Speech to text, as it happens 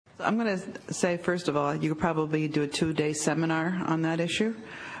I'm going to say, first of all, you could probably do a 2-day seminar on that issue.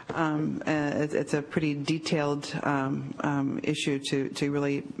 It's a pretty detailed issue to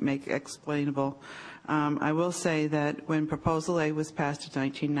really make explainable. I will say that when Proposal A was passed in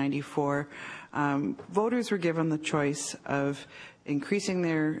 1994, voters were given the choice of increasing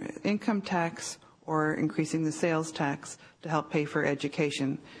their income tax or increasing the sales tax to help pay for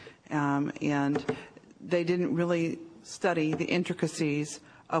education. And they didn't really study the intricacies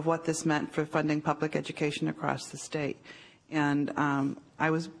of what this meant for funding public education across the state. And I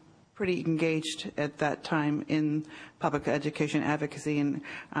was pretty engaged at that time in public education advocacy, and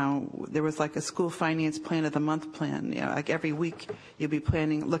there was like a school finance plan of the month plan. You know, like every week you'd be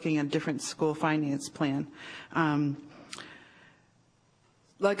looking at a different school finance plan.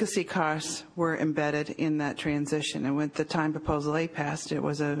 Legacy costs were embedded in that transition, and at the time Proposal A passed, it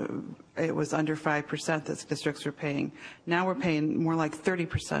was under 5% that districts were paying. Now we're paying more like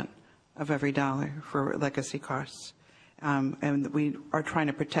 30% of every dollar for legacy costs, and we are trying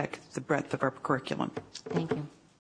to protect the breadth of our curriculum. Thank you.